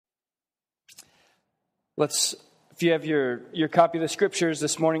If you have your copy of the scriptures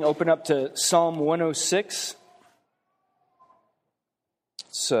this morning, open up to Psalm 106.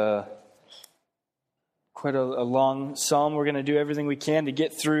 It's quite a long psalm. We're going to do everything we can to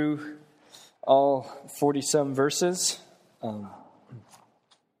get through all 40-some verses.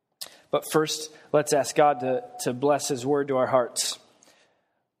 But first, let's ask God to bless His word to our hearts.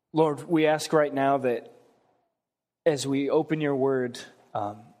 Lord, we ask right now that as we open your word,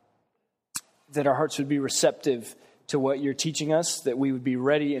 that our hearts would be receptive to what you're teaching us, that we would be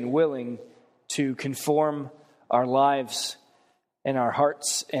ready and willing to conform our lives and our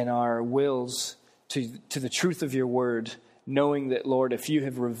hearts and our wills to the truth of your word, knowing that, Lord, if you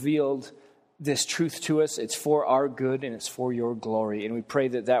have revealed this truth to us, it's for our good and it's for your glory. And we pray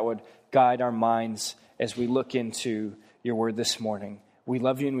that that would guide our minds as we look into your word this morning. We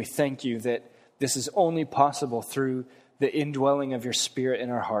love you and we thank you that this is only possible through the indwelling of your Spirit in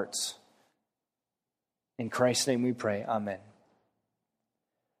our hearts. In Christ's name we pray. Amen.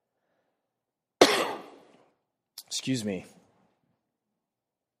 Excuse me.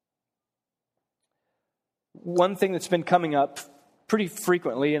 One thing that's been coming up pretty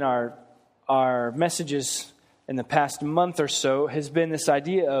frequently in our messages in the past month or so has been this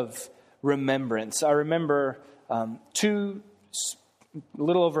idea of remembrance. I remember a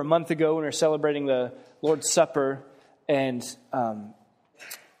little over a month ago when we were celebrating the Lord's Supper, and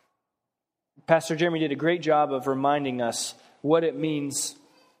Pastor Jeremy did a great job of reminding us what it means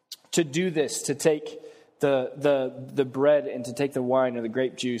to do this, to take the bread and to take the wine or the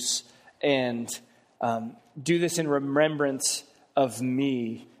grape juice and do this in remembrance of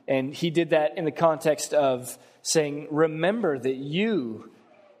me. And he did that in the context of saying, remember that you,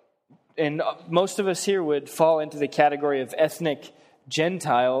 and most of us here would fall into the category of ethnic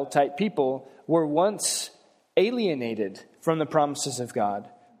Gentile type people, were once alienated from the promises of God.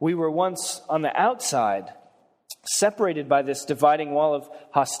 We were once on the outside, separated by this dividing wall of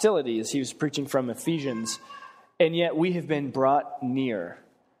hostility, as he was preaching from Ephesians, and yet we have been brought near.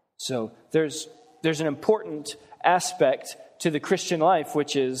 So there's an important aspect to the Christian life,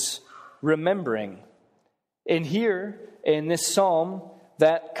 which is remembering. And here, in this psalm,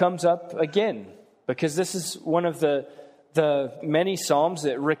 that comes up again, because this is one of the many psalms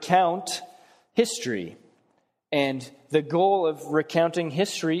that recount history. And the goal of recounting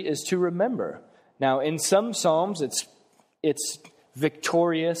history is to remember. Now, in some psalms, it's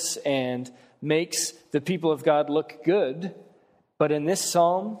victorious and makes the people of God look good. But in this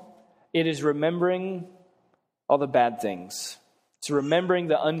psalm, it is remembering all the bad things. It's remembering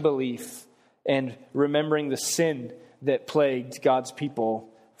the unbelief and remembering the sin that plagued God's people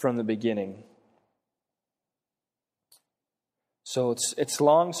from the beginning. So it's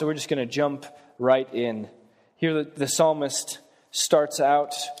long, so we're just going to jump right in. Here the psalmist starts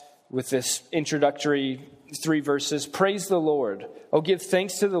out with this introductory 3 verses. Praise the Lord. Oh, give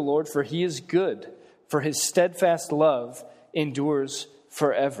thanks to the Lord, for he is good, for his steadfast love endures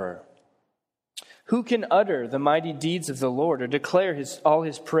forever. Who can utter the mighty deeds of the Lord or declare all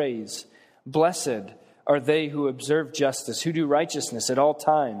his praise? Blessed are they who observe justice, who do righteousness at all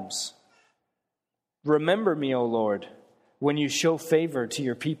times. Remember me, O Lord, when you show favor to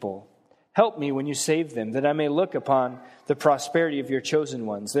your people. Help me when you save them, that I may look upon the prosperity of your chosen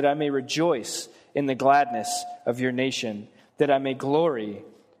ones, that I may rejoice in the gladness of your nation, that I may glory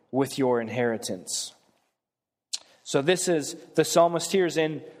with your inheritance. So this is, the psalmist here is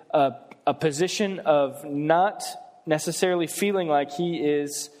in a position of not necessarily feeling like he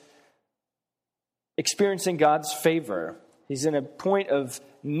is experiencing God's favor. He's in a point of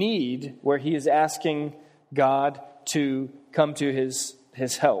need where he is asking God to come to his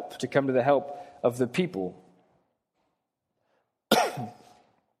help, to come to the help of the people.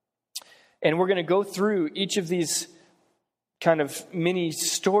 And we're going to go through each of these kind of mini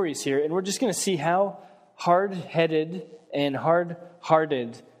stories here, and we're just going to see how hard-headed and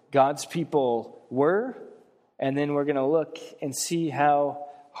hard-hearted God's people were, and then we're going to look and see how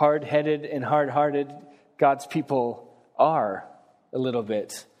hard-headed and hard-hearted God's people are a little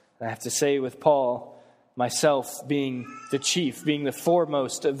bit. I have to say with Paul, myself being the chief, being the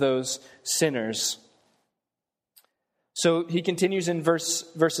foremost of those sinners. So he continues in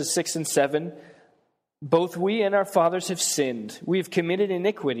verses 6 and 7. Both we and our fathers have sinned. We have committed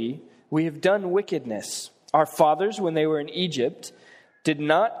iniquity. We have done wickedness. Our fathers, when they were in Egypt, did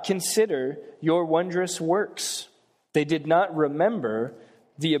not consider your wondrous works. They did not remember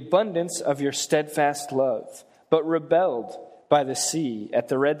the abundance of your steadfast love, but rebelled by the sea, at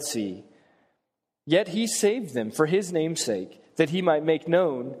the Red Sea. Yet he saved them for his name's sake, that he might make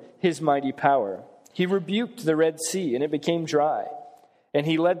known his mighty power. He rebuked the Red Sea, and it became dry, and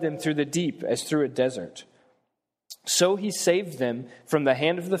he led them through the deep as through a desert. So he saved them from the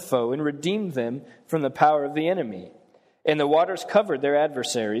hand of the foe and redeemed them from the power of the enemy. And the waters covered their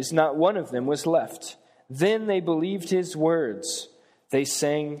adversaries. Not one of them was left. Then they believed his words. They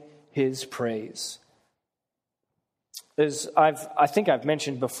sang his praise. I think I've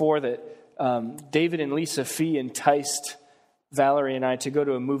mentioned before that David and Lisa Fee enticed Valerie and I to go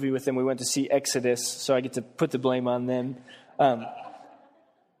to a movie with them. We went to see Exodus, so I get to put the blame on them.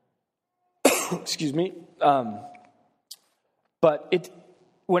 Excuse me. But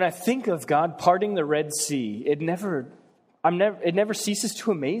when I think of God parting the Red Sea, it never ceases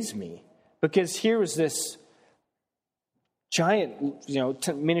to amaze me, because here was this giant,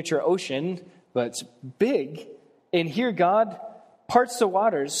 miniature ocean, but it's big, and here God parts the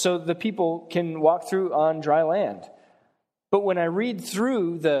waters so the people can walk through on dry land. But when I read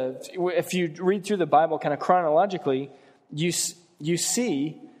through if you read through the Bible kind of chronologically, you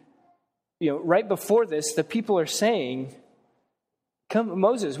see, right before this, the people are saying, "Come,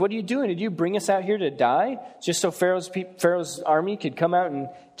 Moses, what are you doing? Did you bring us out here to die just so Pharaoh's army could come out and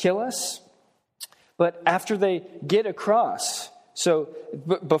kill us?" But after they get across,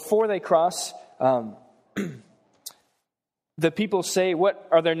 before they cross, the people say, "What,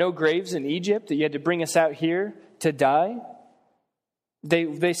 are there no graves in Egypt that you had to bring us out here to die?"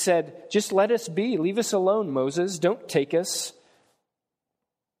 They said, "Just let us be. Leave us alone, Moses. Don't take us.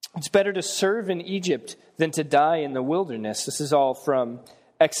 It's better to serve in Egypt than to die in the wilderness." This is all from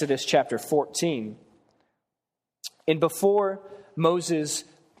Exodus chapter 14. And before Moses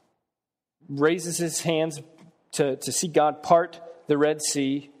raises his hands to see God part the Red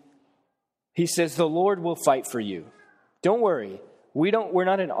Sea, he says, "The Lord will fight for you. Don't worry. We're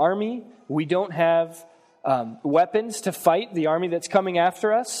not an army. We don't have weapons to fight the army that's coming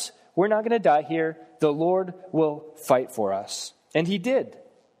after us. We're not going to die here. The Lord will fight for us." And he did.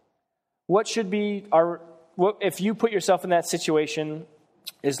 What should be if you put yourself in that situation,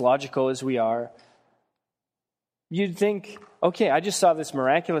 as logical as we are, you'd think, okay, I just saw this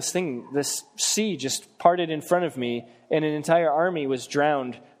miraculous thing. This sea just parted in front of me, and an entire army was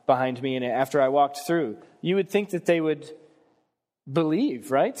drowned behind me in it after I walked through. You would think that they would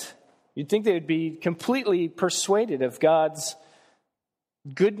believe, right? You'd think they would be completely persuaded of God's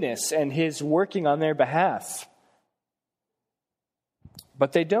goodness and his working on their behalf.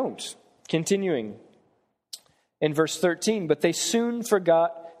 But they don't. Continuing in verse 13, "But they soon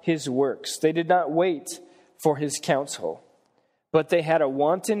forgot his works. They did not wait for his counsel, but they had a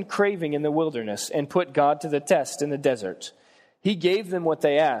wanton craving in the wilderness and put God to the test in the desert. He gave them what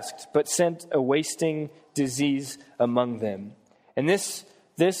they asked, but sent a wasting disease among them." And this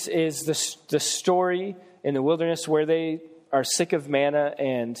is the story in the wilderness where they are sick of manna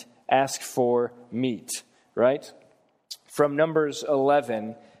and ask for meat, right? From Numbers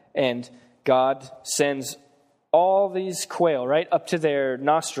 11, and God sends all these quail right up to their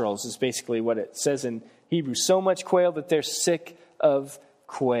nostrils, is basically what it says in Hebrew. So much quail that they're sick of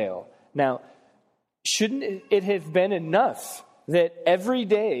quail. Now, shouldn't it have been enough that every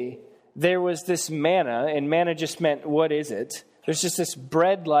day there was this manna, and manna just meant, what is it? There's just this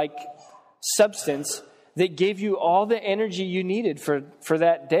bread-like substance that gave you all the energy you needed for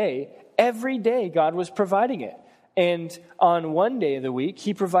that day. Every day God was providing it. And on one day of the week,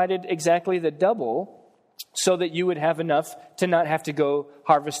 he provided exactly the double so that you would have enough to not have to go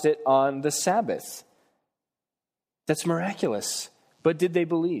harvest it on the Sabbath. That's miraculous. But did they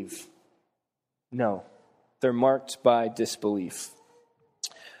believe? No. They're marked by disbelief.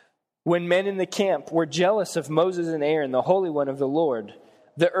 When men in the camp were jealous of Moses and Aaron, the Holy One of the Lord,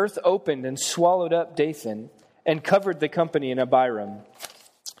 the earth opened and swallowed up Dathan and covered the company in Abiram.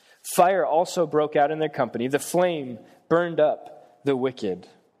 Fire also broke out in their company. The flame burned up the wicked.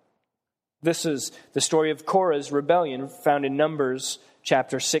 This is the story of Korah's rebellion found in Numbers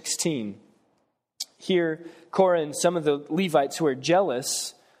chapter 16. Here, Korah and some of the Levites who are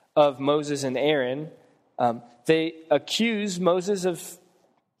jealous of Moses and Aaron, they accuse Moses of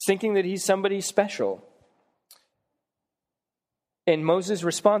thinking that he's somebody special. And Moses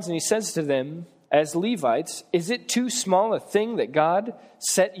responds and he says to them, as Levites, "Is it too small a thing that God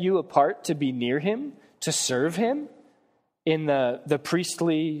set you apart to be near him, to serve him in the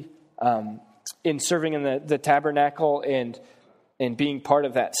priestly, in serving in the tabernacle and being part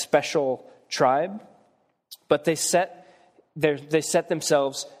of that special tribe?" But they set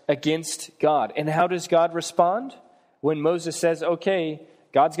themselves against God. And how does God respond? When Moses says, okay,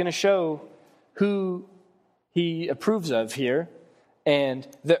 God's going to show who he approves of here. And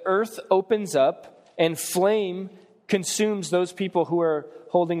the earth opens up and flame consumes those people who are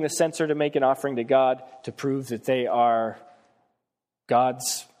holding the censer to make an offering to God to prove that they are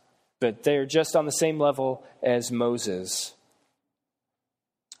God's but they're just on the same level as Moses.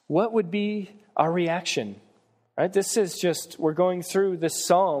 What would be our reaction? Right? This is just, we're going through this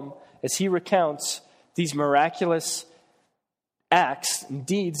psalm as he recounts these miraculous acts and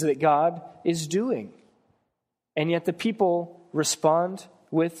deeds that God is doing. And yet the people respond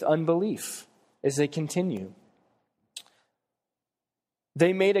with unbelief as they continue.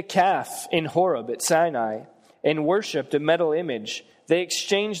 They made a calf in Horeb at Sinai and worshipped a metal image. They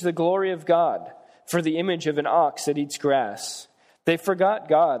exchanged the glory of God for the image of an ox that eats grass. They forgot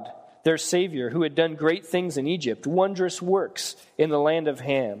God, their Savior, who had done great things in Egypt, wondrous works in the land of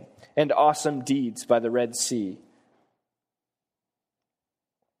Ham, and awesome deeds by the Red Sea.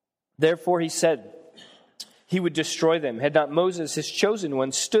 Therefore he said he would destroy them, had not Moses, his chosen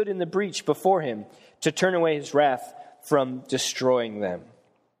one, stood in the breach before him to turn away his wrath from destroying them.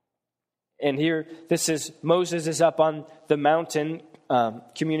 And here, Moses is up on the mountain,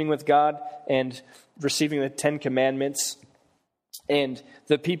 communing with God and receiving the 10 Commandments. And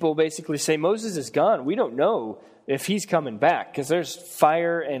the people basically say, Moses is gone. We don't know if he's coming back because there's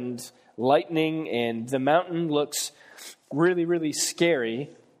fire and lightning and the mountain looks really, really scary.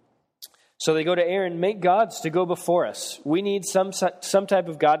 So they go to Aaron, make gods to go before us. We need some type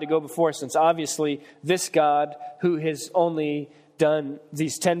of God to go before us, since obviously this God who has only done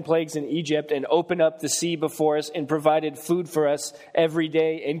these 10 plagues in Egypt and opened up the sea before us and provided food for us every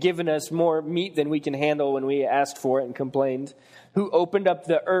day and given us more meat than we can handle when we asked for it and complained, who opened up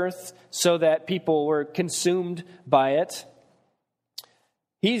the earth so that people were consumed by it.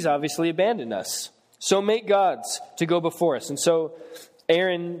 He's obviously abandoned us. So make gods to go before us. And so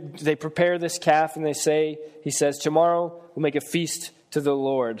Aaron, they prepare this calf and he says, tomorrow we'll make a feast to the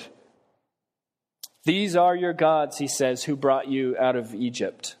Lord. These are your gods, he says, who brought you out of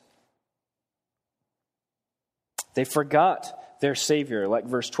Egypt. They forgot their Savior, like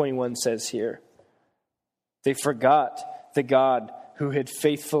verse 21 says here. They forgot the God who had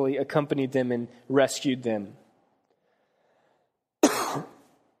faithfully accompanied them and rescued them.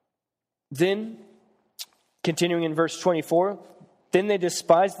 Then, continuing in verse 24, then they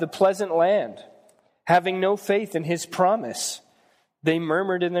despised the pleasant land, having no faith in his promise. They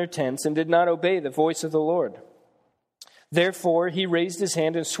murmured in their tents and did not obey the voice of the Lord. Therefore he raised his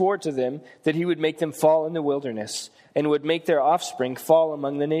hand and swore to them that he would make them fall in the wilderness and would make their offspring fall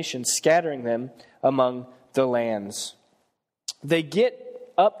among the nations, scattering them among the lands. They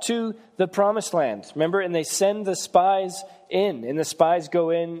get up to the promised land, remember, and they send the spies in, and the spies go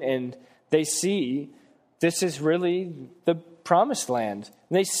in and they see this is really the promised land.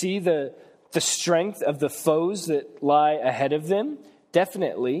 And they see the strength of the foes that lie ahead of them,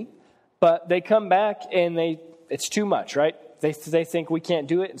 definitely. But they come back and it's too much, right? They think we can't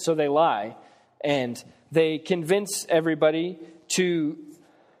do it, and so they lie. And they convince everybody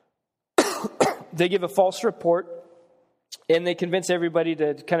they give a false report, and they convince everybody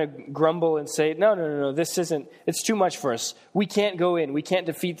to kind of grumble and say, no, this isn't, it's too much for us. We can't go in. We can't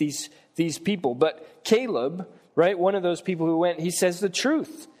defeat these people. But Caleb, right, one of those people who went, he says the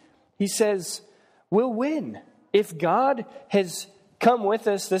truth. He says, we'll win. If God has come with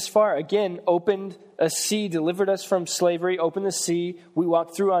us this far, again, opened a sea, delivered us from slavery, opened the sea, we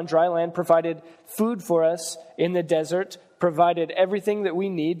walked through on dry land, provided food for us in the desert, provided everything that we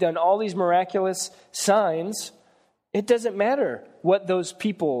need, done all these miraculous signs, it doesn't matter what those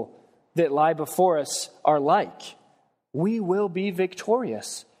people that lie before us are like. We will be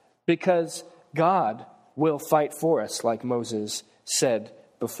victorious because God will fight for us, like Moses said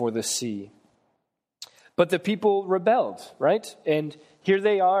before the sea. But the people rebelled, right? And here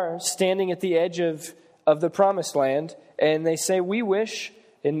they are standing at the edge of the promised land, and they say, we wish,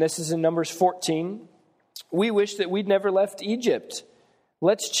 and this is in Numbers 14, we wish that we'd never left Egypt.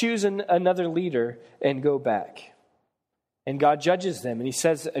 Let's choose another leader and go back. And God judges them, and he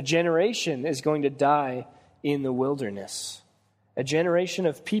says a generation is going to die in the wilderness. A generation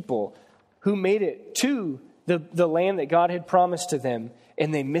of people who made it to the land that God had promised to them,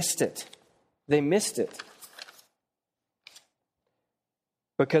 and they missed it. They missed it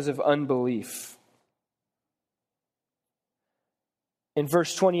because of unbelief. In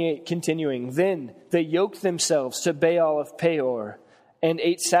verse 28, continuing, then they yoked themselves to Baal of Peor and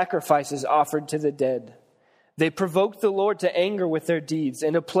ate sacrifices offered to the dead. They provoked the Lord to anger with their deeds,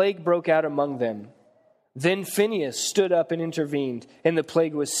 and a plague broke out among them. Then Phinehas stood up and intervened, and the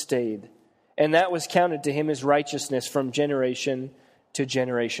plague was stayed. And that was counted to him as righteousness from generation to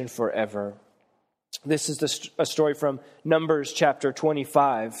generation forever. This is a story from Numbers chapter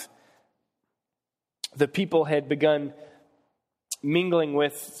 25. The people had begun mingling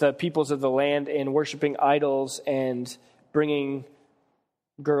with the peoples of the land and worshiping idols and bringing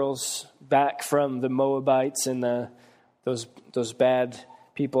girls back from the Moabites and those bad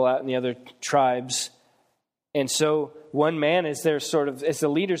people out in the other tribes. And so one man, as the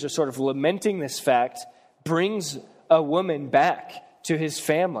leaders are sort of lamenting this fact, brings a woman back to his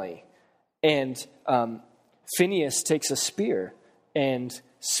family. And Phinehas takes a spear and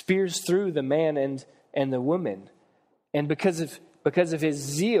spears through the man and the woman. And because of his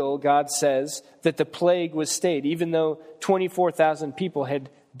zeal, God says that the plague was stayed, even though 24,000 people had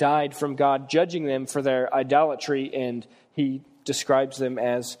died from God judging them for their idolatry, and he describes them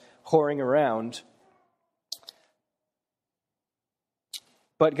as whoring around.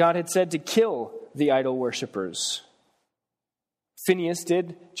 But God had said to kill the idol worshippers. Phinehas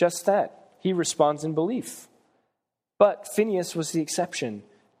did just that. He responds in belief. But Phinehas was the exception.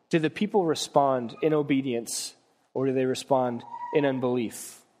 Do the people respond in obedience, or do they respond in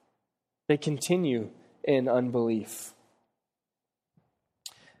unbelief? They continue in unbelief.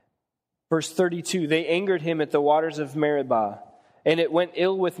 Verse 32, they angered him at the waters of Meribah, and it went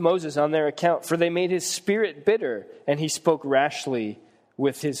ill with Moses on their account, for they made his spirit bitter, and he spoke rashly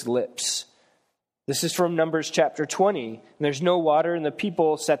with his lips. This is from Numbers chapter 20. And there's no water, and the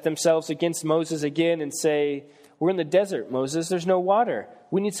people set themselves against Moses again and say, we're in the desert, Moses. There's no water.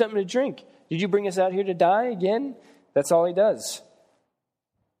 We need something to drink. Did you bring us out here to die again? That's all he does.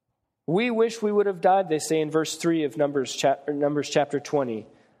 We wish we would have died, they say in verse 3 of Numbers chapter 20.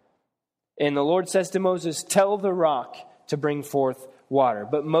 And the Lord says to Moses, tell the rock to bring forth water.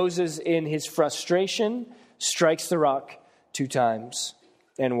 But Moses, in his frustration, strikes the rock 2 times,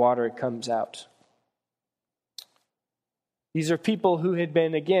 and water comes out. These are people who had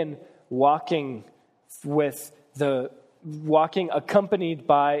been, again, walking accompanied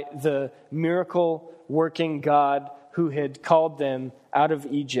by the miracle-working God who had called them out of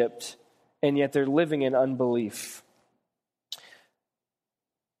Egypt, and yet they're living in unbelief.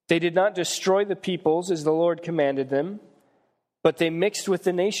 They did not destroy the peoples as the Lord commanded them, but they mixed with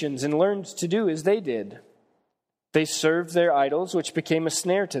the nations and learned to do as they did. They served their idols, which became a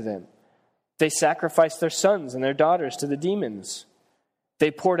snare to them. They sacrificed their sons and their daughters to the demons. They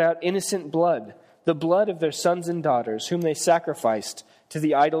poured out innocent blood, the blood of their sons and daughters, whom they sacrificed to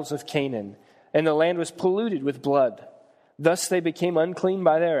the idols of Canaan, and the land was polluted with blood. Thus they became unclean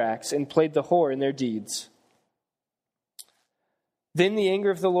by their acts and played the whore in their deeds. Then the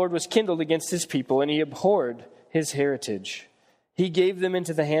anger of the Lord was kindled against his people, and he abhorred his heritage. He gave them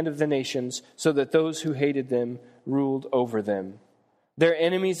into the hand of the nations, so that those who hated them ruled over them. Their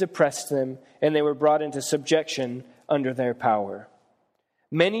enemies oppressed them, and they were brought into subjection under their power.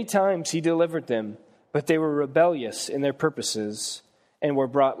 Many times he delivered them, but they were rebellious in their purposes and were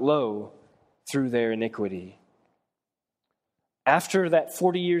brought low through their iniquity. After that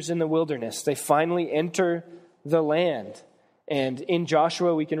 40 years in the wilderness, they finally enter the land. And in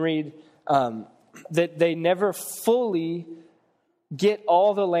Joshua, we can read that they never fully get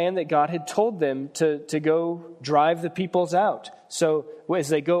all the land that God had told them to go drive the peoples out. So as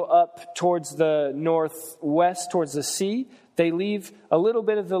they go up towards the northwest, towards the sea, they leave a little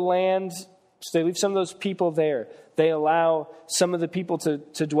bit of the land. So they leave some of those people there. They allow some of the people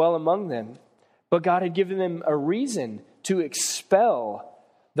to dwell among them. But God had given them a reason to expel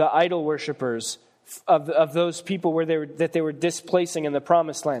the idol worshipers of those people that they were displacing in the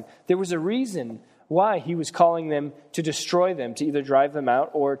promised land. There was a reason why he was calling them to destroy them, to either drive them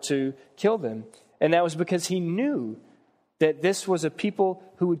out or to kill them. And that was because he knew that this was a people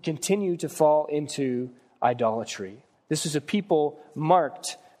who would continue to fall into idolatry. This was a people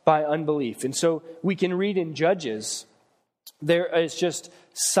marked by unbelief. And so we can read in Judges, there is just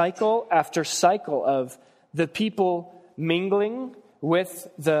cycle after cycle of the people mingling with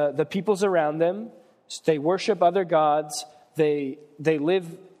the peoples around them. They worship other gods. They live,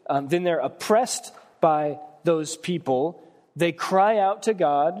 then they're oppressed by those people. They cry out to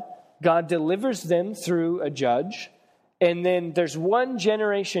God. God delivers them through a judge. And then there's one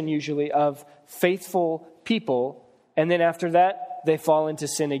generation usually of faithful people. And then after that, they fall into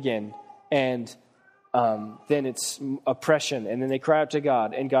sin again. And then it's oppression. And then they cry out to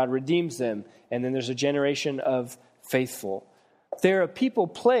God, and God redeems them. And then there's a generation of faithful. They're a people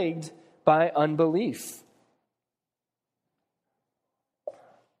plagued by unbelief.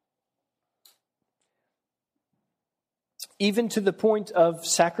 Even to the point of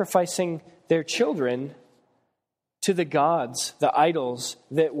sacrificing their children to the gods, the idols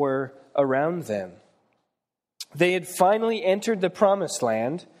that were around them. They had finally entered the promised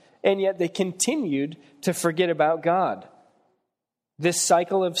land, and yet they continued to forget about God. This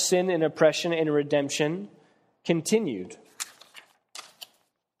cycle of sin and oppression and redemption continued.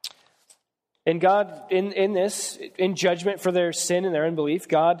 And God, in this, in judgment for their sin and their unbelief,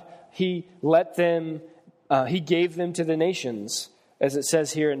 God, He let them, He gave them to the nations, as it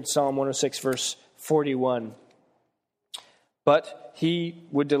says here in Psalm 106, verse 41. But He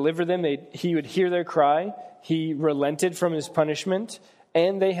would deliver them, He would hear their cry, He relented from His punishment,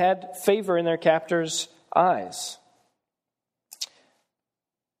 and they had favor in their captors' eyes.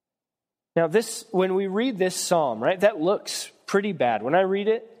 Now when we read this psalm, right, that looks pretty bad. When I read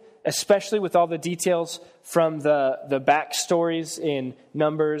it, especially with all the details from the backstories in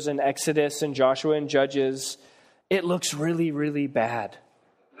Numbers and Exodus and Joshua and Judges, it looks really, really bad.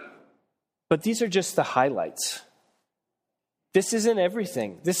 But these are just the highlights. This isn't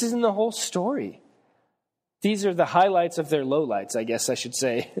everything. This isn't the whole story. These are the highlights of their lowlights, I guess I should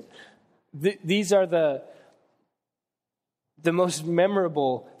say. These are the most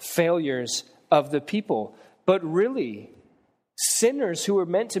memorable failures of the people. But really, sinners who were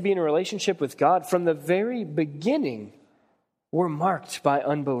meant to be in a relationship with God from the very beginning were marked by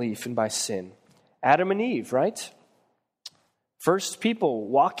unbelief and by sin. Adam and Eve, right? First people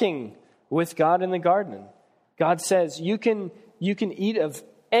walking with God in the garden. God says, you can eat of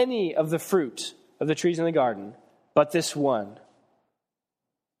any of the fruit of the trees in the garden, but this one.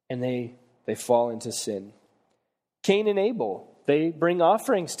 And they fall into sin. Cain and Abel, they bring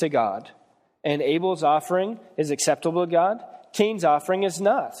offerings to God. And Abel's offering is acceptable to God. Cain's offering is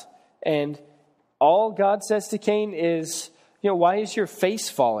not. And all God says to Cain is, why is your face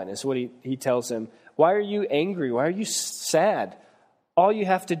fallen, is what he tells him. Why are you angry? Why are you sad? All you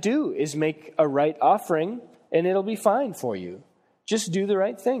have to do is make a right offering, and it'll be fine for you. Just do the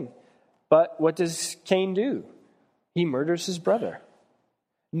right thing. But what does Cain do? He murders his brother.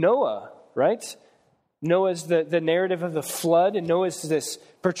 Noah, right? Noah's the narrative of the flood, and Noah's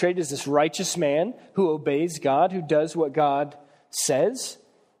portrayed as this righteous man who obeys God, who does what God says.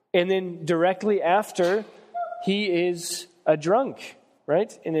 And then directly after, he is a drunk,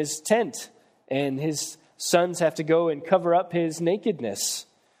 right, in his tent. And his sons have to go and cover up his nakedness.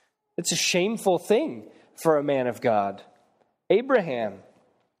 It's a shameful thing for a man of God. Abraham,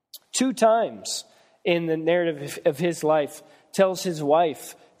 2 times in the narrative of his life, tells his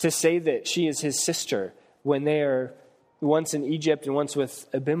wife to say that she is his sister when they are once in Egypt and once with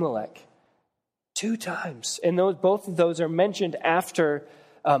Abimelech. 2 times. And both of those are mentioned after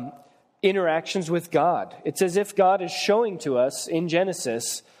interactions with God. It's as if God is showing to us in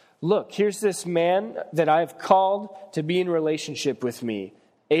Genesis, look, here's this man that I've called to be in relationship with me,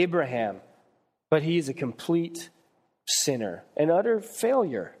 Abraham. But he is a complete sinner, an utter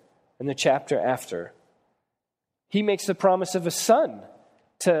failure in the chapter after. He makes the promise of a son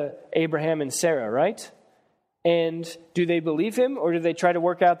to Abraham and Sarah, right? And do they believe him, or do they try to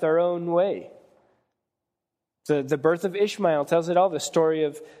work out their own way? The birth of Ishmael tells it all, the story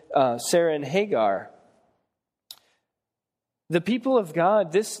of Sarah and Hagar. The people of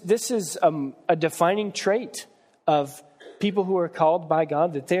God, this is a defining trait of people who are called by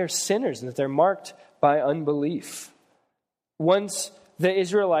God, that they are sinners and that they're marked by unbelief. Once the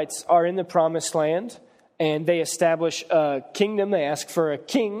Israelites are in the promised land and they establish a kingdom, they ask for a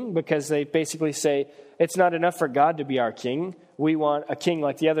king because they basically say, it's not enough for God to be our king. We want a king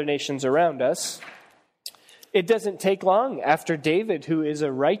like the other nations around us. It doesn't take long after David, who is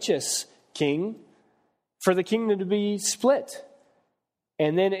a righteous king, for the kingdom to be split.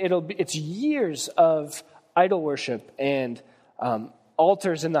 And then it's years of idol worship and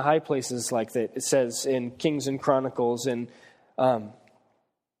altars in the high places, like that it says in Kings and Chronicles.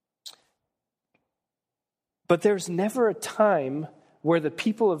 But there's never a time where the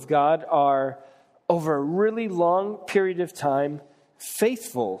people of God are, over a really long period of time,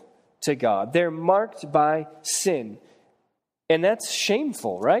 faithful to God. They're marked by sin. And that's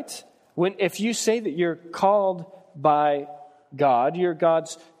shameful, right? If you say that you're called by God, you're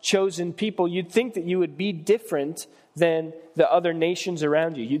God's chosen people, you'd think that you would be different than the other nations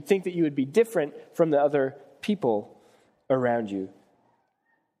around you. You'd think that you would be different from the other people around you.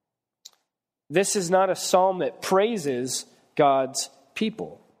 This is not a psalm that praises God's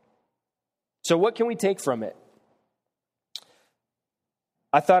people. So what can we take from it?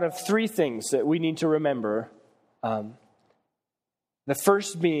 I thought of 3 things that we need to remember. The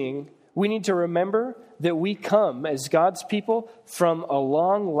first being, we need to remember that we come as God's people from a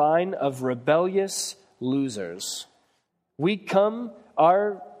long line of rebellious losers.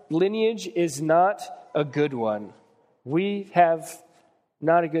 Our lineage is not a good one. We have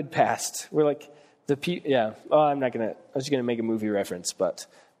not a good past. We're like I was going to make a movie reference, but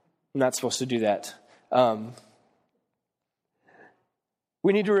I'm not supposed to do that.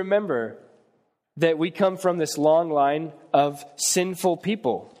 We need to remember that we come from this long line of sinful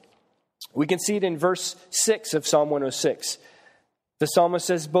people. We can see it in verse 6 of Psalm 106. The psalmist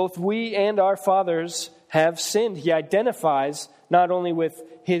says, both we and our fathers have sinned. He identifies not only with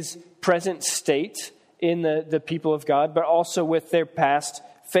his present state in the people of God, but also with their past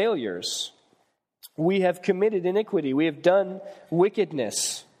failures. We have committed iniquity. We have done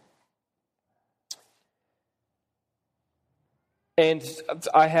wickedness. And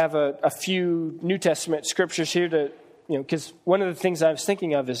I have a few New Testament scriptures here to, because one of the things I was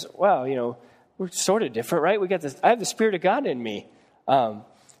thinking of is, wow, we're sort of different, right? We got this. I have the Spirit of God in me.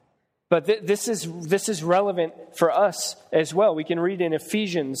 But this is relevant for us as well. We can read in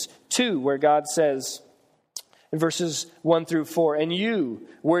Ephesians 2 where God says in verses 1 through 4, and you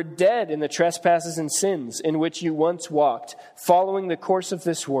were dead in the trespasses and sins in which you once walked, following the course of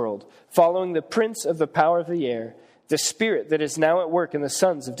this world, following the prince of the power of the air, the spirit that is now at work in the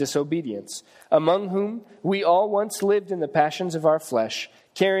sons of disobedience, among whom we all once lived in the passions of our flesh,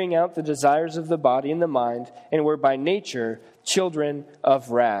 carrying out the desires of the body and the mind, and were by nature children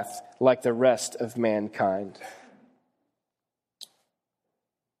of wrath, like the rest of mankind.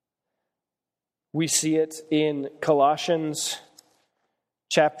 We see it in Colossians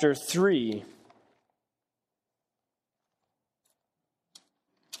chapter 3.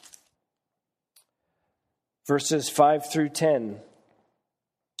 Verses 5 through 10.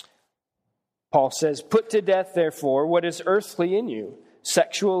 Paul says, put to death, therefore, what is earthly in you,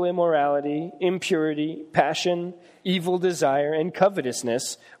 sexual immorality, impurity, passion, evil desire, and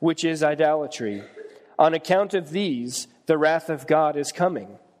covetousness, which is idolatry. On account of these, the wrath of God is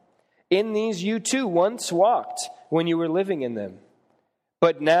coming. In these you too once walked when you were living in them.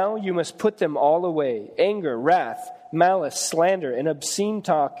 But now you must put them all away, anger, wrath, malice, slander, and obscene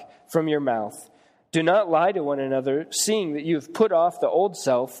talk from your mouth. Do not lie to one another, seeing that you have put off the old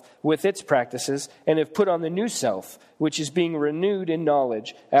self with its practices and have put on the new self, which is being renewed in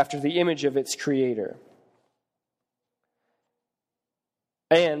knowledge after the image of its creator.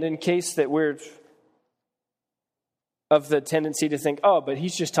 And in case that we're of the tendency to think, oh, but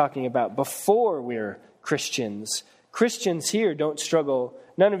he's just talking about before we're Christians. Christians here don't struggle,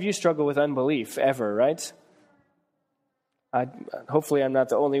 none of you struggle with unbelief ever, right? Hopefully I'm not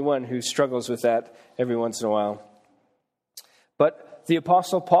the only one who struggles with that every once in a while. But the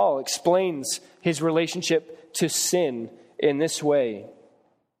Apostle Paul explains his relationship to sin in this way.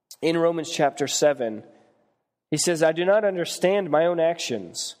 In Romans chapter 7, he says, I do not understand my own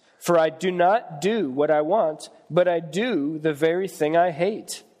actions, for I do not do what I want, but I do the very thing I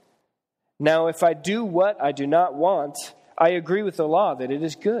hate. Now, if I do what I do not want, I agree with the law that it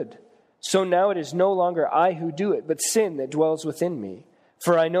is good. So now it is no longer I who do it, but sin that dwells within me.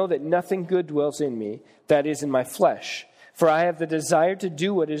 For I know that nothing good dwells in me, that is in my flesh. For I have the desire to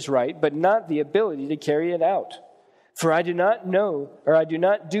do what is right, but not the ability to carry it out. For I do not know, or I do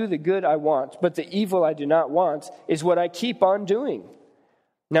not do the good I want, but the evil I do not want is what I keep on doing.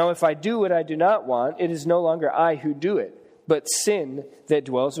 Now if I do what I do not want, it is no longer I who do it, but sin that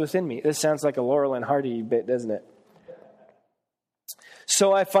dwells within me. This sounds like a Laurel and Hardy bit, doesn't it?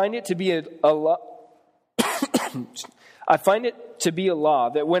 So I find it to be a law. I find it to be a law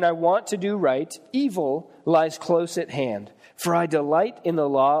that when I want to do right, evil lies close at hand. For I delight in the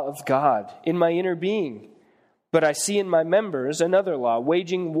law of God, in my inner being. But I see in my members another law,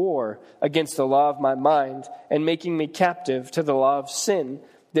 waging war against the law of my mind and making me captive to the law of sin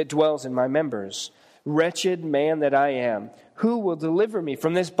that dwells in my members. Wretched man that I am, who will deliver me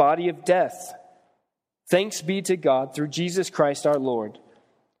from this body of death? Thanks be to God through Jesus Christ our Lord.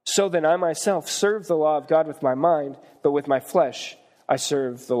 So then I myself serve the law of God with my mind, but with my flesh I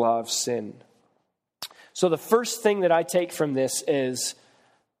serve the law of sin. So the first thing that I take from this is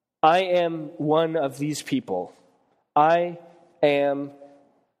I am one of these people. I am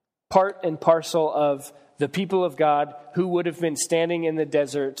part and parcel of the people of God who would have been standing in the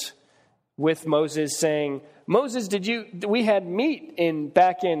desert with Moses saying, Moses, we had meat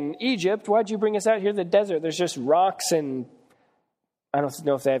back in Egypt. Why'd you bring us out here to the desert? There's just rocks and I don't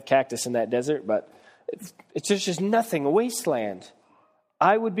know if they have cactus in that desert, but it's just nothing, a wasteland.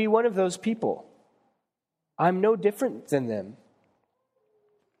 I would be one of those people. I'm no different than them.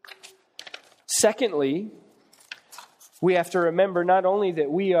 Secondly, we have to remember not only that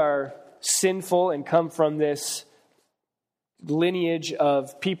we are sinful and come from this lineage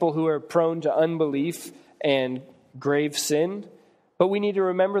of people who are prone to unbelief and grave sin, but we need to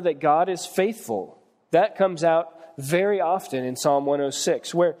remember that God is faithful. That comes out very often in Psalm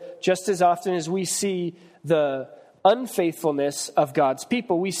 106, where just as often as we see the unfaithfulness of God's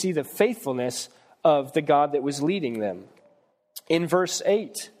people, we see the faithfulness of the God that was leading them. In verse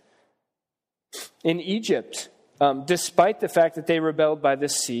 8, in Egypt, despite the fact that they rebelled by the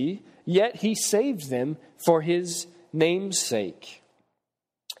sea, yet he saved them for his name's sake.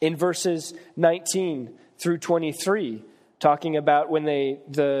 In verses 19 through 23, talking about when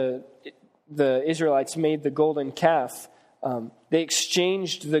the Israelites made the golden calf, they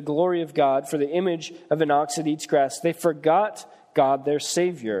exchanged the glory of God for the image of an ox that eats grass. They forgot God, their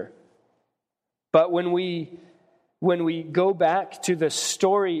Savior. But when we go back to the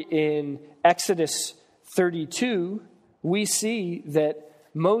story in Exodus 32, we see that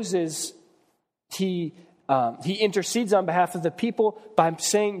Moses, he intercedes on behalf of the people by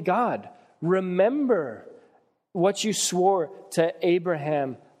saying, God, remember what you swore to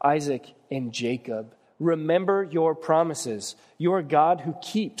Abraham, Isaac, and Jacob. Remember your promises. You're a God who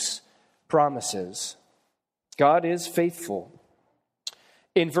keeps promises. God is faithful.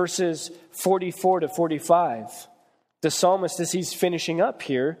 In verses 44 to 45, the psalmist, as he's finishing up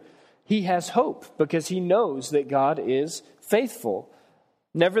here, he has hope because he knows that God is faithful.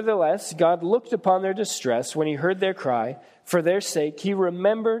 Nevertheless, God looked upon their distress when he heard their cry. For their sake, he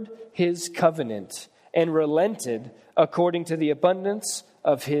remembered his covenant and relented according to the abundance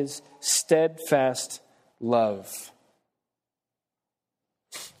of his steadfast love.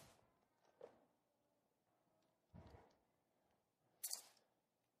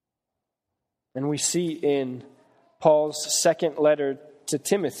 And we see in Paul's second letter to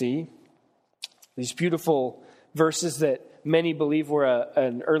Timothy these beautiful verses that many believe were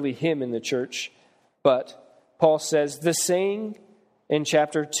an early hymn in the church. But Paul says, the saying in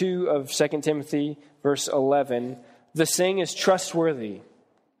chapter 2 of 2 Timothy, verse 11, the saying is trustworthy.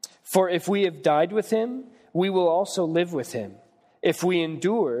 For if we have died with him, we will also live with him. If we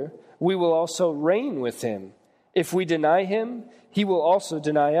endure, we will also reign with him. If we deny him, he will also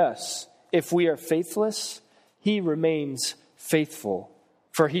deny us. If we are faithless, he remains faithful,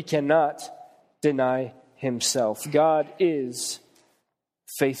 for he cannot deny himself. God is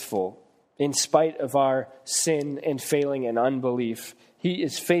faithful. In spite of our sin and failing and unbelief, he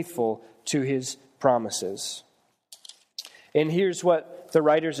is faithful to his promises. And here's what the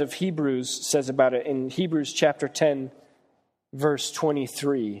writers of Hebrews says about it in Hebrews chapter 10, verse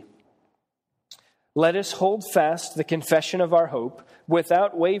 23. Let us hold fast the confession of our hope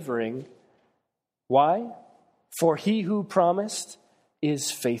without wavering. Why? For he who promised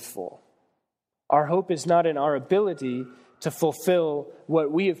is faithful. Our hope is not in our ability to fulfill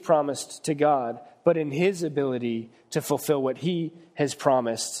what we have promised to God, but in his ability to fulfill what he has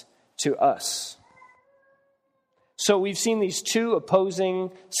promised to us. So we've seen these two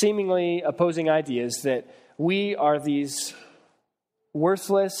seemingly opposing ideas that we are these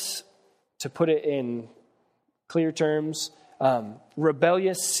worthless, to put it in clear terms,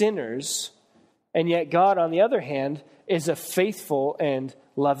 rebellious sinners. And yet God, on the other hand, is a faithful and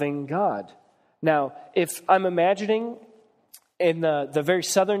loving God. Now, if I'm imagining in the very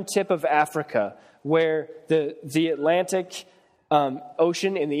southern tip of Africa, where the Atlantic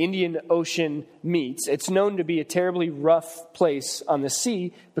Ocean and the Indian Ocean meets, it's known to be a terribly rough place on the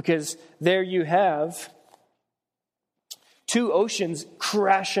sea because there you have two oceans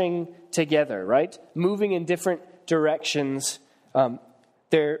crashing together, right? Moving in different directions.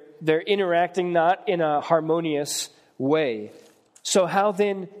 They're interacting not in a harmonious way. So how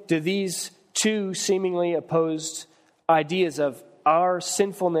then do these two seemingly opposed ideas of our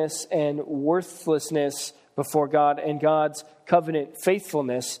sinfulness and worthlessness before God and God's covenant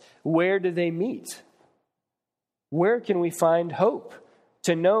faithfulness, where do they meet? Where can we find hope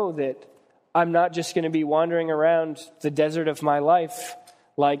to know that I'm not just going to be wandering around the desert of my life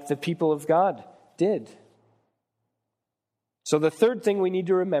like the people of God did? So the third thing we need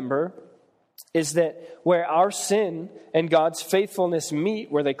to remember is that where our sin and God's faithfulness meet,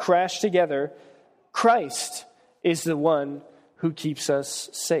 where they crash together, Christ is the one who keeps us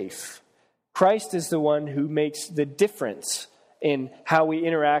safe. Christ is the one who makes the difference in how we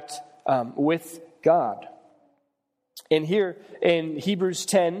interact with God. And here in Hebrews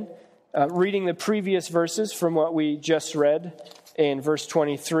 10, reading the previous verses from what we just read, in verse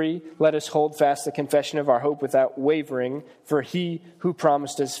 23, let us hold fast the confession of our hope without wavering, for he who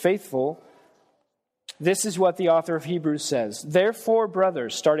promised is faithful. This is what the author of Hebrews says. Therefore,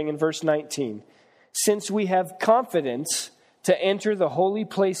 brothers, starting in verse 19, since we have confidence to enter the holy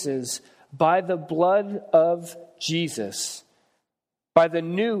places by the blood of Jesus, by the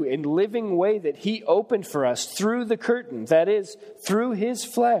new and living way that he opened for us through the curtain, that is, through his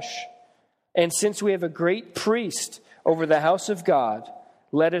flesh. And since we have a great priest over the house of God,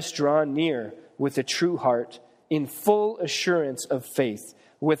 let us draw near with a true heart in full assurance of faith,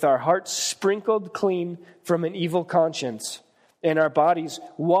 with our hearts sprinkled clean from an evil conscience and our bodies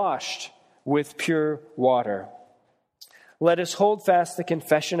washed with pure water. Let us hold fast the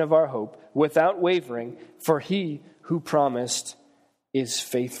confession of our hope without wavering, for he who promised is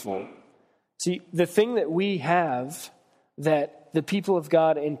faithful. See, the thing that we have that the people of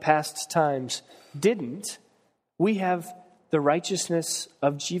God in past times didn't, we have the righteousness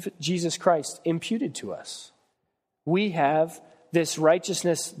of Jesus Christ imputed to us. We have this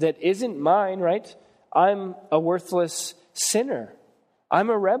righteousness that isn't mine, right? I'm a worthless sinner. I'm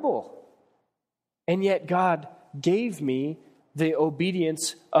a rebel. And yet God gave me the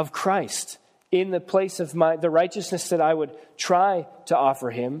obedience of Christ in the place of the righteousness that I would try to offer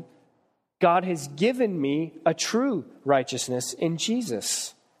him. God has given me a true righteousness in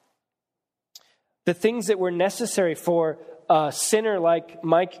Jesus. The things that were necessary for a sinner like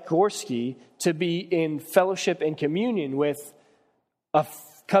Mike Gorski to be in fellowship and communion with a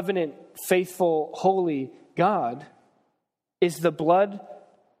covenant, faithful, holy God is the blood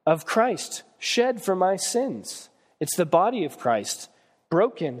of Christ shed for my sins. It's the body of Christ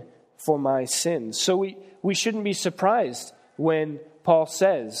broken for my sins. So we shouldn't be surprised when Paul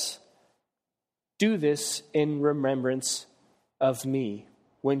says, do this in remembrance of me.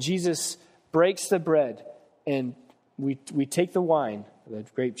 When Jesus breaks the bread and we take the wine, the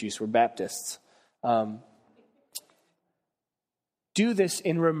grape juice, we're Baptists. Do this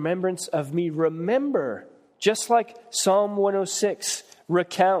in remembrance of me. Remember, just like Psalm 106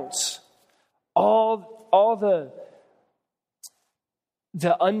 recounts all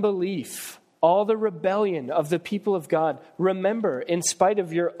the unbelief, all the rebellion of the people of God. Remember, in spite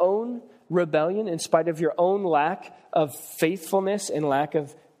of your own rebellion, in spite of your own lack of faithfulness and lack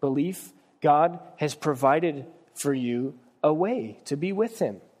of belief, God has provided for you a way to be with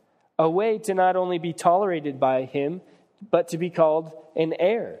him, a way to not only be tolerated by him, but to be called an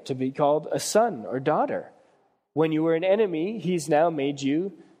heir, to be called a son or daughter. When you were an enemy, he's now made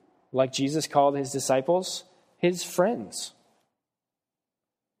you, like Jesus called his disciples, his friends.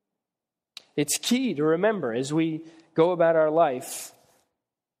 It's key to remember as we go about our life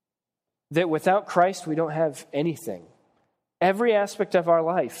that without Christ, we don't have anything. Every aspect of our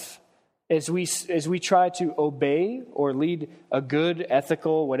life, as we try to obey or lead a good,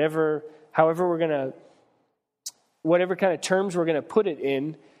 ethical, whatever kind of terms we're going to put it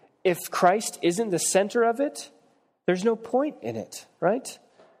in, if Christ isn't the center of it, there's no point in it, right?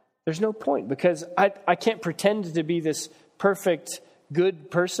 There's no point, because I can't pretend to be this perfect,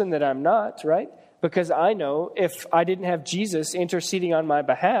 good person that I'm not, right? Because I know if I didn't have Jesus interceding on my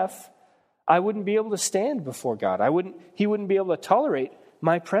behalf, I wouldn't be able to stand before God. He wouldn't be able to tolerate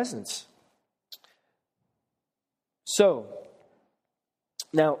my presence. So,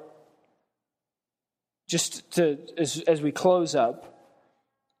 now, just as we close up,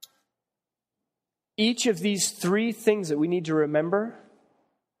 each of these three things that we need to remember,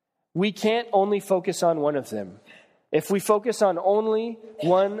 we can't only focus on one of them. If we focus on only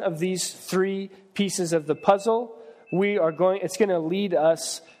one of these three pieces of the puzzle, it's going to lead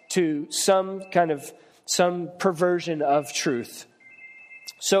us to some perversion of truth.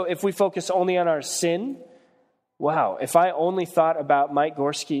 So if we focus only on our sin, wow, if I only thought about Mike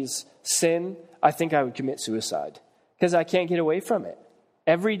Gorski's sin, I think I would commit suicide, because I can't get away from it.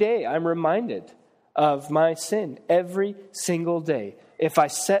 Every day I'm reminded of my sin, every single day. If I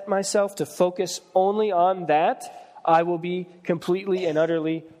set myself to focus only on that, I will be completely and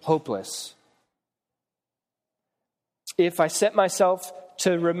utterly hopeless. If I set myself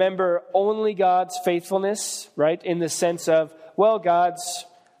to remember only God's faithfulness, right, in the sense of, well, God's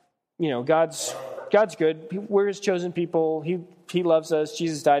good. We're his chosen people. He loves us.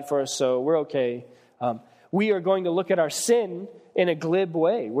 Jesus died for us, so we're okay. We are going to look at our sin in a glib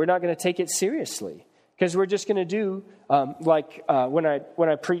way. We're not going to take it seriously, because we're just going to do when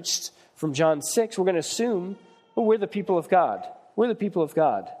I preached from John 6. We're going to assume, well, we're the people of God. We're the people of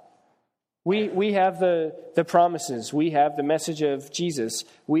God. We have the promises. We have the message of Jesus.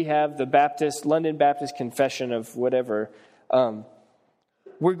 We have the London Baptist Confession of whatever.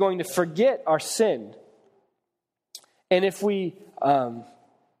 We're going to forget our sin. And if we,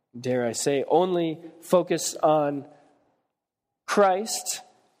 dare I say, only focus on Christ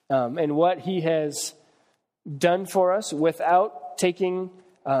and what he has done for us without taking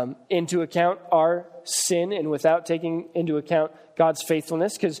into account our sin and without taking into account God's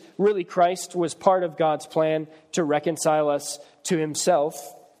faithfulness, because really Christ was part of God's plan to reconcile us to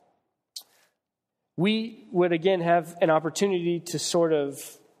himself, we would again have an opportunity to sort of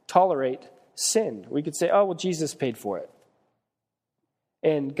tolerate sin. We could say, oh, well, Jesus paid for it.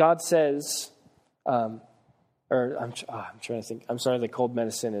 And God says, I'm trying to think. I'm sorry, the cold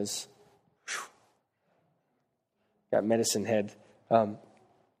medicine is, got medicine head. I'm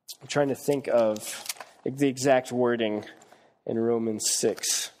trying to think of the exact wording. in Romans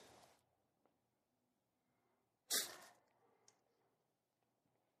 6.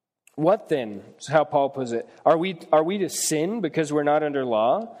 What then? Is how Paul puts it. Are we to sin because we're not under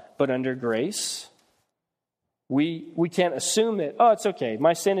law, but under grace? We can't assume that, it's okay,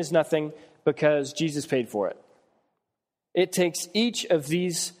 my sin is nothing because Jesus paid for it. It takes each of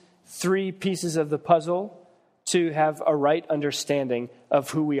these three pieces of the puzzle to have a right understanding of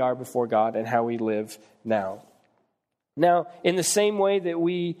who we are before God and how we live now. Now, in the same way that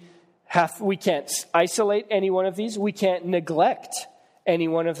we can't isolate any one of these, we can't neglect any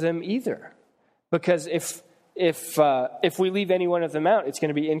one of them either. Because if we leave any one of them out, it's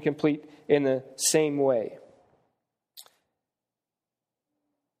going to be incomplete in the same way.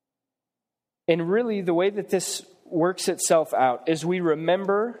 And really, the way that this works itself out is we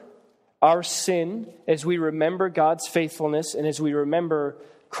remember our sin, as we remember God's faithfulness, and as we remember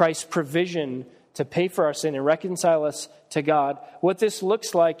Christ's provision to pay for our sin and reconcile us to God. What this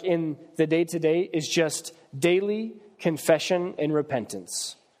looks like in the day-to-day is just daily confession and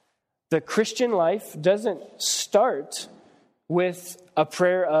repentance. The Christian life doesn't start with a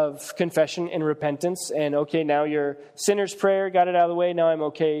prayer of confession and repentance and, okay, now your sinner's prayer, got it out of the way, now I'm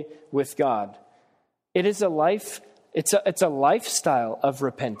okay with God. It is a life, it's a lifestyle of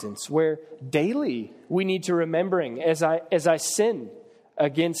repentance where daily we need to remembering as I sin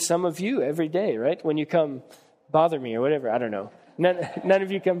against some of you every day, right? When you come bother me or whatever, I don't know. None of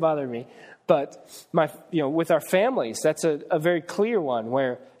you come bother me. But with our families, that's a very clear one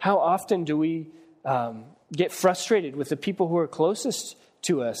where how often do we get frustrated with the people who are closest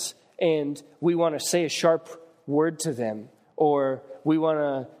to us and we want to say a sharp word to them or we want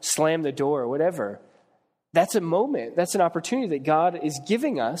to slam the door or whatever. That's a moment, that's an opportunity that God is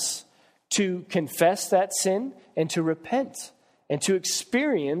giving us to confess that sin and to repent and to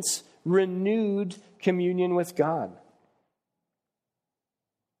experience renewed communion with God.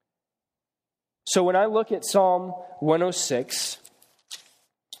 So when I look at Psalm 106,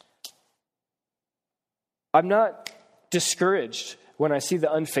 I'm not discouraged when I see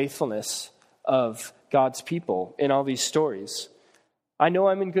the unfaithfulness of God's people in all these stories. I know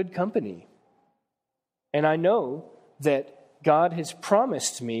I'm in good company. And I know that God has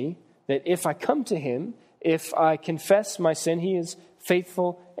promised me that if I come to Him, if I confess my sin, He is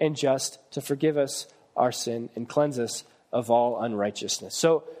faithful and just to forgive us our sin and cleanse us of all unrighteousness.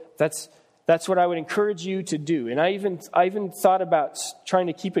 So that's what I would encourage you to do. And I even thought about trying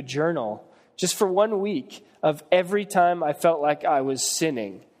to keep a journal just for 1 week of every time I felt like I was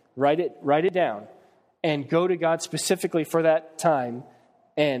sinning. Write it down and go to God specifically for that time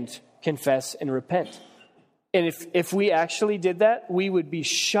and confess and repent. And if we actually did that, we would be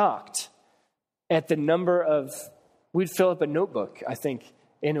shocked at the number of, we'd fill up a notebook, I think,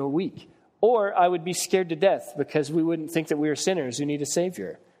 in a week. Or I would be scared to death because we wouldn't think that we are sinners who need a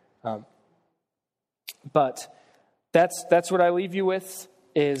Savior. But that's what I leave you with,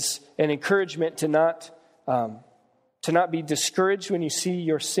 is an encouragement to not be discouraged when you see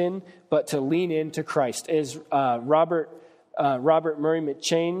your sin, but to lean into Christ. As Robert Murray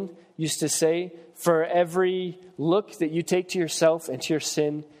McCheyne used to say, for every look that you take to yourself and to your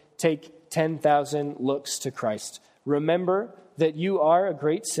sin, take 10,000 looks to Christ. Remember that you are a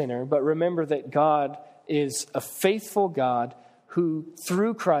great sinner, but remember that God is a faithful God who,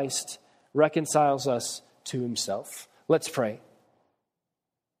 through Christ, reconciles us to Himself. Let's pray.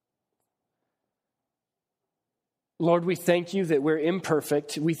 Lord, we thank You that we're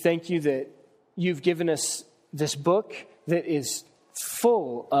imperfect. We thank You that You've given us this book that is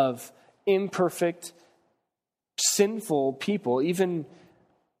full of imperfect, sinful people, even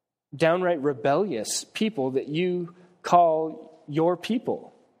downright rebellious people that You call Your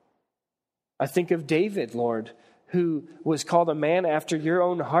people. I think of David, Lord, who was called a man after Your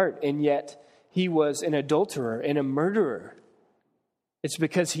own heart, and yet he was an adulterer and a murderer. It's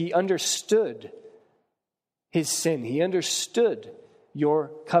because he understood his sin. He understood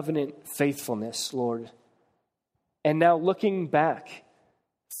Your covenant faithfulness, Lord. And now looking back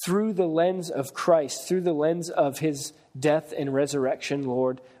through the lens of Christ, through the lens of His death and resurrection,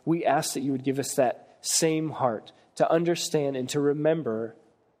 Lord, we ask that You would give us that same heart to understand and to remember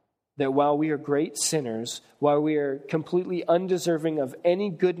that while we are great sinners, while we are completely undeserving of any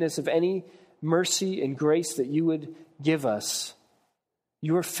goodness, of any mercy and grace that You would give us,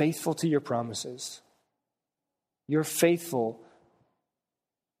 You are faithful to Your promises. You're faithful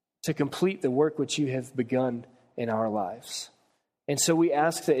to complete the work which You have begun in our lives. And so we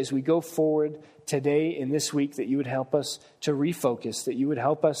ask that as we go forward today and this week, that You would help us to refocus, that You would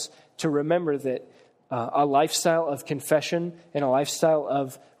help us to remember that a lifestyle of confession and a lifestyle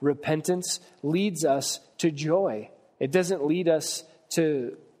of repentance leads us to joy It doesn't lead us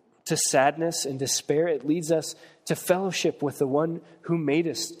to sadness and despair. It leads us to fellowship with the one who made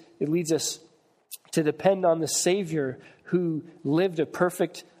us. It leads us to depend on the Savior who lived a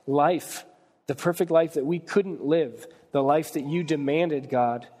perfect life, the perfect life that we couldn't live, the life that you demanded,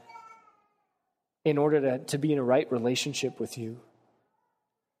 God, in order to be in a right relationship with you.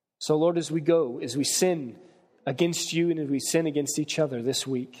 So, Lord, as we sin against you and as we sin against each other this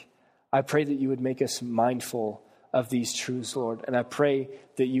week, I pray that you would make us mindful of these truths, Lord. And I pray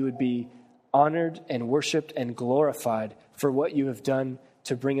that you would be honored and worshiped and glorified for what you have done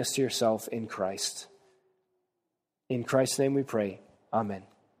to bring us to yourself in Christ. In Christ's name we pray. Amen.